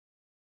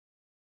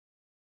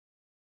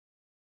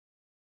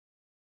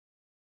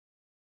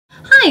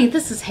Hi,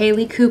 this is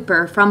Haley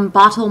Cooper from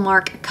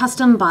BottleMark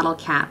Custom Bottle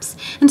Caps,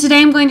 and today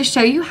I'm going to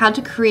show you how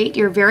to create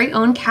your very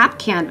own cap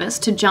canvas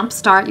to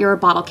jumpstart your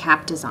bottle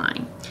cap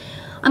design.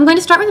 I'm going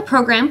to start with a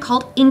program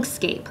called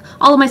Inkscape.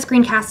 All of my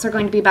screencasts are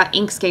going to be about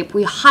Inkscape.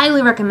 We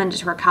highly recommend it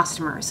to our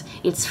customers.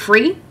 It's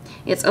free,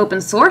 it's open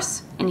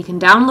source, and you can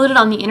download it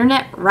on the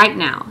internet right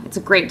now. It's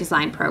a great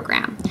design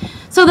program.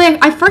 So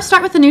I first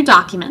start with a new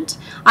document.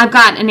 I've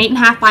got an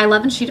 8.5 by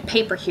 11 sheet of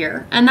paper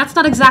here, and that's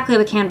not exactly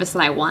the canvas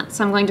that I want,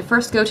 so I'm going to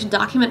first go to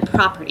Document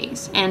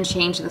Properties and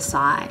change the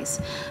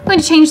size. I'm going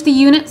to change the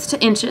units to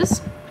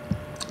inches.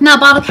 Now,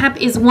 bottle cap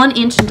is 1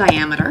 inch in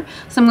diameter,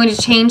 so I'm going to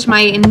change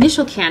my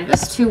initial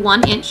canvas to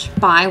 1 inch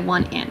by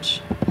 1 inch.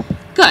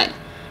 Good.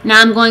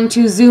 Now I'm going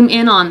to zoom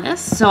in on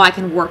this so I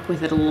can work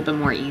with it a little bit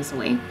more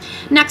easily.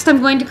 Next, I'm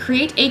going to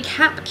create a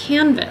cap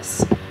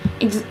canvas.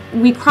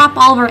 We crop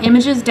all of our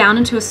images down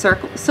into a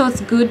circle, so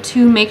it's good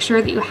to make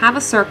sure that you have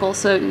a circle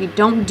so you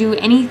don't do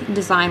any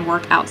design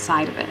work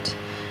outside of it.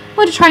 I'm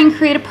going to try and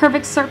create a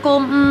perfect circle.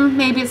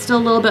 Maybe it's still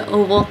a little bit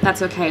oval.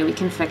 That's okay, we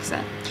can fix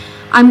it.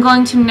 I'm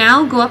going to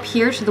now go up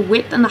here to the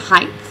width and the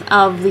height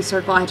of the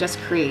circle I just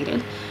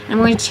created. I'm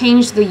going to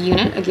change the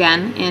unit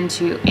again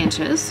into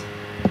inches.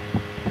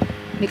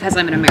 Because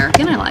I'm an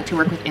American, I like to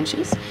work with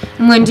inches.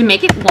 I'm going to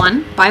make it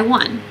 1 by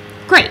 1.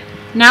 Great.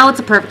 Now it's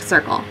a perfect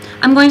circle.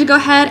 I'm going to go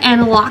ahead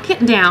and lock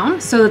it down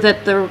so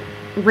that the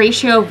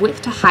ratio of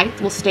width to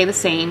height will stay the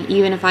same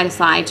even if I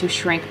decide to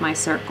shrink my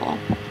circle.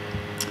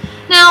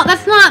 Now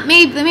that's not,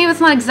 maybe it's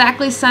not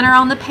exactly center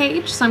on the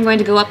page, so I'm going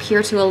to go up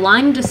here to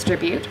Align and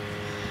Distribute,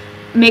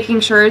 making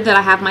sure that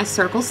I have my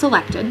circle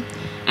selected,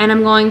 and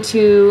I'm going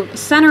to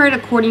center it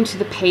according to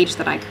the page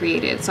that I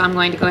created. So I'm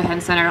going to go ahead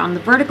and center it on the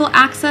vertical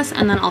axis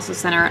and then also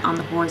center it on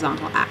the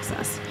horizontal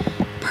axis.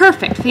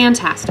 Perfect,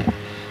 fantastic.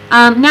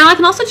 Now I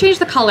can also change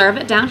the color of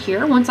it down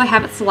here once I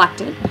have it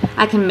selected.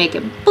 I can make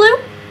it blue,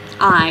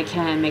 I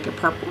can make it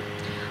purple,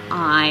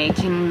 I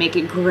can make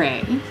it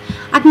gray.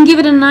 I can give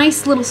it a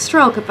nice little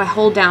stroke if I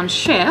hold down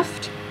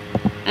Shift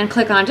and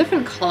click on a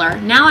different color.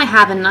 Now I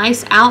have a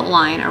nice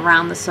outline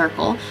around the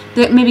circle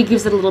that maybe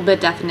gives it a little bit of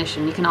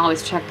definition. You can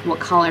always check what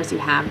colors you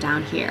have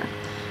down here.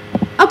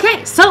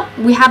 Okay, so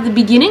we have the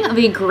beginning of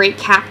a great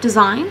cap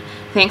design.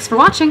 Thanks for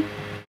watching.